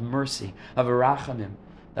of mercy, of irachamim,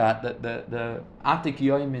 the atik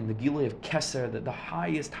yoimin, the Geula of Keser, the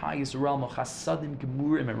highest realm of chasadim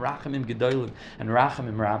gemurim and rachamim gedolim and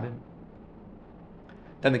rachamim rabim,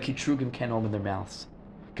 then the kitrugim can't open their mouths.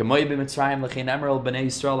 K'moy b'Mitzrayim l'chein emerald b'nei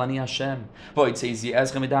Yisrael ani Hashem. V'oid says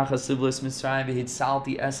Eschem idachas sivlis Mitzrayim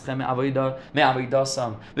v'hitzalti eschem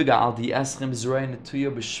me'avodasam v'ga'alti eschem zroin netuya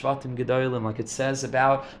b'shvatim gedolim. Like it says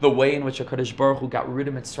about the way in which HaKadosh Baruch Hu got rid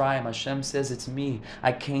of Mitzrayim. Hashem says, it's me.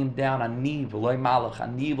 I came down. Ani v'loy malach,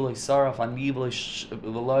 ani v'loy saraf, ani v'loy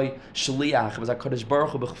shliach. It was HaKadosh Baruch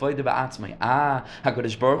Hu b'chvoide b'atzmai.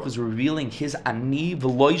 HaKadosh Baruch Hu is revealing his ani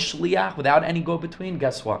v'loy shliach without any go-between.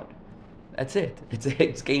 Guess what? That's it.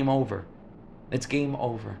 It's game over. It's game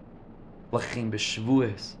over. L'chein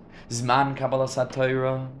b'Shavuos. Zman Kabbalas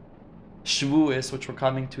HaTorah. Shavuos, which we're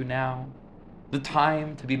coming to now. The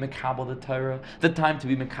time to be Mekabel the Torah. The time to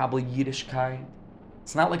be Mekabel Yiddishkeit.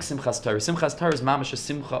 It's not like Simchas Torah. Simchas Torah is mamash a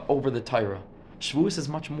simcha over the Torah. Shavuos is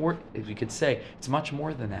much more, if you could say, it's much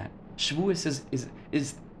more than that. Shavuos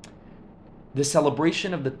is the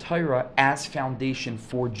celebration of the Torah as foundation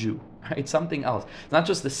for Jew. Right? Something else. It's not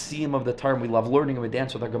just the siyum of the Torah. We love learning and we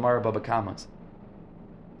dance with our Gemara Baba Kamas.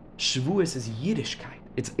 Shavuos is Yiddishkeit.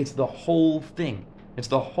 It's the whole thing. It's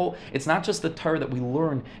not just the Torah that we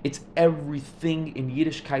learn, it's everything in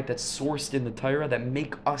Yiddishkeit that's sourced in the Torah that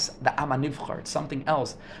make us the Am HaNivchar. It's something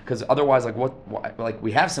else. Because otherwise, like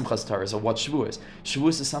we have Simchas Torah, so what's Shavuos?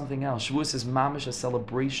 Shavuos is something else. Shavuos is mamish, a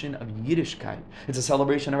celebration of Yiddishkeit. It's a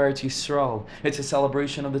celebration of Eretz Yisrael. It's a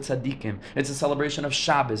celebration of the Tzaddikim. It's a celebration of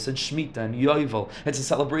Shabbos and Shemitah and Yovel. It's a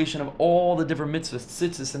celebration of all the different mitzvahs,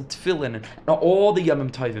 tzitzis and tefillin, and all the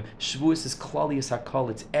Yamim Tovim. Shavuos is Klali Hakol.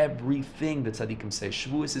 It's everything that Tzaddikim say.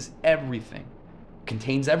 Shavuos is everything,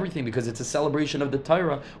 contains everything, because it's a celebration of the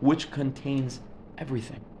Torah which contains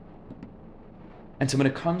everything. And so when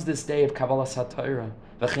it comes this day of Kabbalas HaTorah,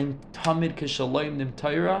 v'chein tamid kishalayim nim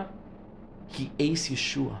Torah, he Aish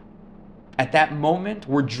Yeshua. At that moment,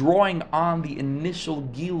 we're drawing on the initial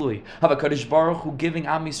gilui of HaKadosh Baruch Hu giving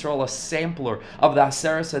Am Yisrael a sampler of the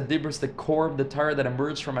Aseres HaDibros, the core of the Torah that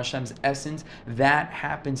emerged from Hashem's essence. That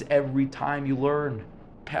happens every time you learn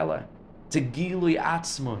Pella. To Gilui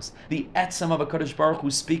Atzmos, the Etzem of HaKadosh Baruch Hu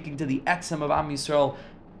speaking to the Etzem of Am Yisrael.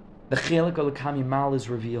 The Chelik Olakam Yimal is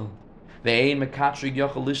revealed. And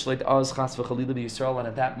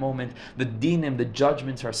at that moment, the dinim, the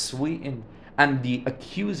judgments are sweetened, and the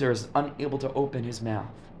accuser is unable to open his mouth.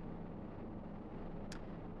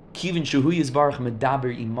 Kivin Shuhu Yizbarach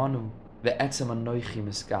Medaber Imanu, the Etzem Anoichi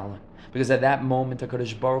Miskala. Because at that moment,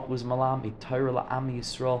 HaKadosh Baruch Hu is Malam, Torah La'am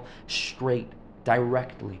Yisrael, straight,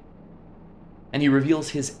 directly. And he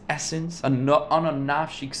reveals his essence. It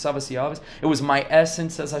was my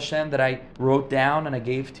essence, says Hashem, that I wrote down and I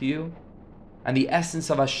gave to you. And the essence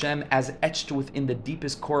of Hashem, as etched within the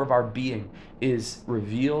deepest core of our being, is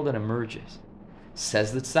revealed and emerges.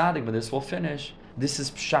 Says the tzaddik, but this will finish. This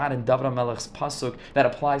is Pshat in David HaMelech's pasuk that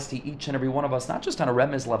applies to each and every one of us, not just on a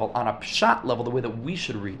remez level, on a Pshat level, the way that we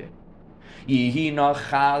should read it.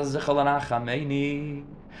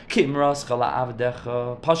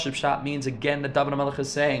 Pashup Shat means, again, that David HaMelech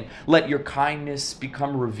is saying, let your kindness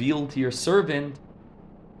become revealed to your servant.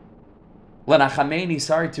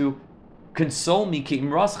 To console me,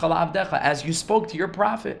 as you spoke to your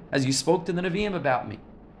prophet, as you spoke to the Nevi'im about me.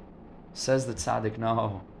 Says the tzaddik,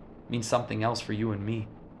 no, it means something else for you and me.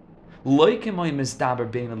 Do you know when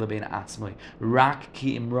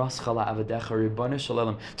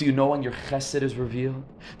your chesed is revealed?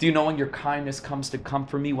 Do you know when your kindness comes to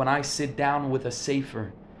comfort me? When I sit down with a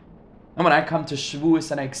sefer, and when I come to Shavuos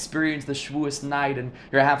and I experience the Shavuos night, and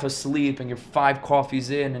you're half asleep and you're 5 coffees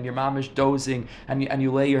in and your mom is dozing, and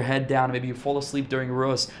you lay your head down, and maybe you fall asleep during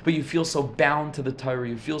Rus, but you feel so bound to the Torah,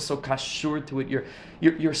 you feel so kashur to it,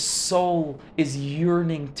 your soul is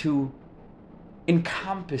yearning to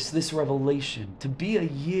encompass this revelation, to be a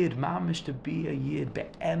yid, mamish, to be a yid,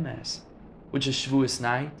 be'emes, which is Shavuos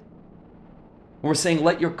night. We're saying,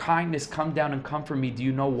 let your kindness come down and comfort me. Do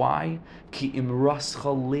you know why? Ki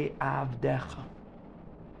imrascha le'avdecha.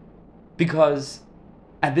 Because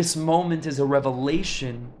at this moment is a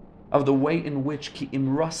revelation of the way in which ki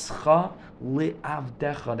imrascha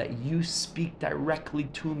le'avdecha, that you speak directly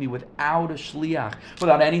to me without a shliach,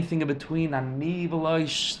 without anything in between. Ani v'lo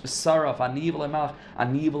saraf, ani v'lo malach,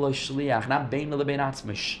 ani v'lo shliach, not bein lebein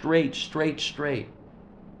atzma, straight.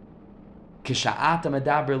 Kisha'ata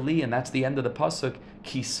medaber li, and that's the end of the pasuk.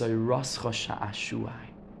 Ki soyrascha sha'ashuai.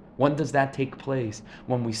 When does that take place?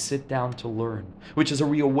 When we sit down to learn, which is a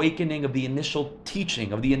reawakening of the initial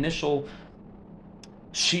teaching, of the initial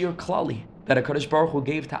shiur Klali that HaKadosh Baruch Hu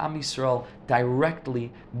gave to Am Yisrael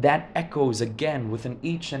directly. That echoes again within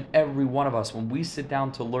each and every one of us when we sit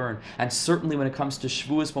down to learn. And certainly when it comes to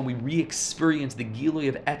Shavuos, when we re-experience the Gilui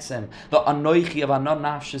of Etzem, the Anoichi of Anon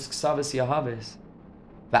Nafshis Ksavas Yahavis,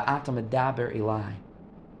 Va'ata Medaber Elai.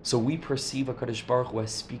 So we perceive HaKadosh Baruch Hu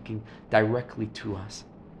as speaking directly to us.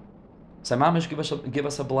 So mamish, give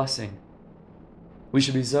us a blessing. We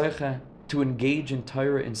should be zechus to engage in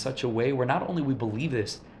Torah in such a way where not only we believe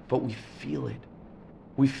this, but we feel it.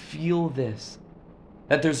 We feel this,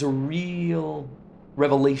 that there's a real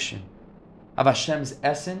revelation of Hashem's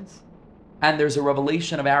essence, and there's a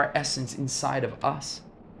revelation of our essence inside of us.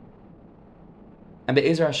 And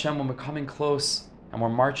Be'ezer Hashem, when we're coming close and we're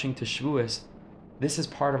marching to Shavuos, this is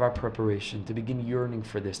part of our preparation, to begin yearning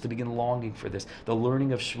for this, to begin longing for this. The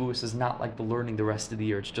learning of Shavuos is not like the learning the rest of the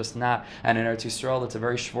year. It's just not. And in Eretz Yisrael, it's a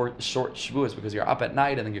very short Shavuos, because you're up at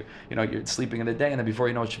night and then you're sleeping in the day, and then before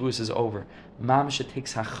you know it, Shavuos is over. Mamish, it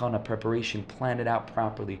takes hachana, preparation, plan it out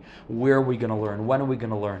properly. Where are we going to learn? When are we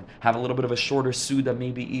going to learn? Have a little bit of a shorter Suda,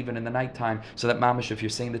 maybe even in the nighttime, so that Mamish, if you're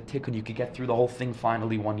saying the tikkun, you could get through the whole thing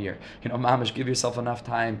finally one year. Mamish, give yourself enough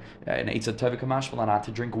time in Eitzah Tovik HaMashpala not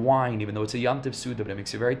to drink wine, even though it's a Yom Tov Suda, but it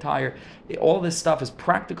makes you very tired. All this stuff is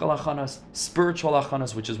practical achanas, spiritual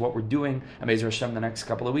achanas, which is what we're doing. And Be'ezer Hashem, the next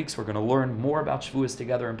couple of weeks, we're going to learn more about Shavuos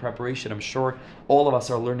together in preparation. I'm sure all of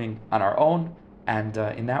us are learning on our own. And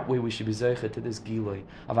in that way, we should be zechus to this Geula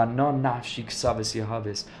of anon nafshi ksavis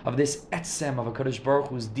yahavis, of this etzem of HaKadosh Baruch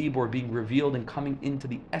Hu's dibur being revealed and coming into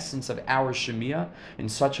the essence of our shemiyah in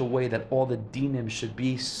such a way that all the dinim should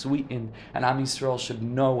be sweetened, and Am Yisrael should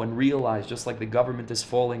know and realize, just like the government is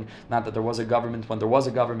falling, not that there was a government when there was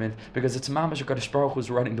a government, because it's mamish HaKadosh Baruch Hu's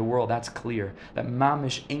running the world. That's clear. That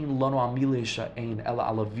mamish ein lanu amilei sha'ein ela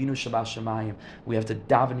alavinu shabashamayim. We have to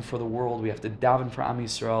daven for the world. We have to daven for Am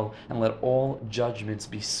Yisrael, and let all judgments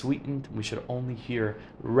be sweetened. We should only hear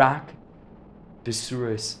rak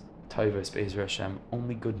besuris taivas be'ezer Hashem,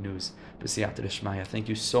 only good news. B'siyata d'shmaya. Thank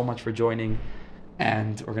you so much for joining,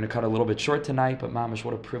 and we're going to cut a little bit short tonight, but mamish,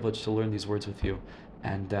 what a privilege to learn these words with you.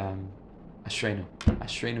 And ashreinu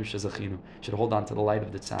shezachinu, should hold on to the light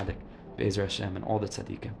of the tzaddik be'ezer Hashem and all the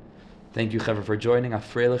tzaddikim. Thank you, Chaver, for joining.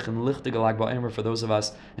 Afreilich and lichtig Lag Ba'omer for those of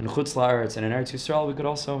us in Chutz La'aretz and in Eretz Yisrael. We could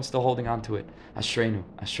also still holding on to it. Ashreinu.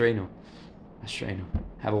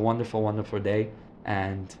 Have a wonderful, wonderful day,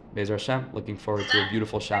 and Be'ezer Hashem, looking forward to a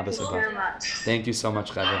beautiful Shabbos. Thank you very much. Thank you so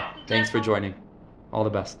much, Chaver. Thanks for joining. All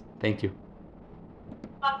the best. Thank you.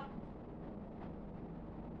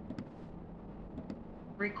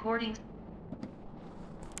 Recording.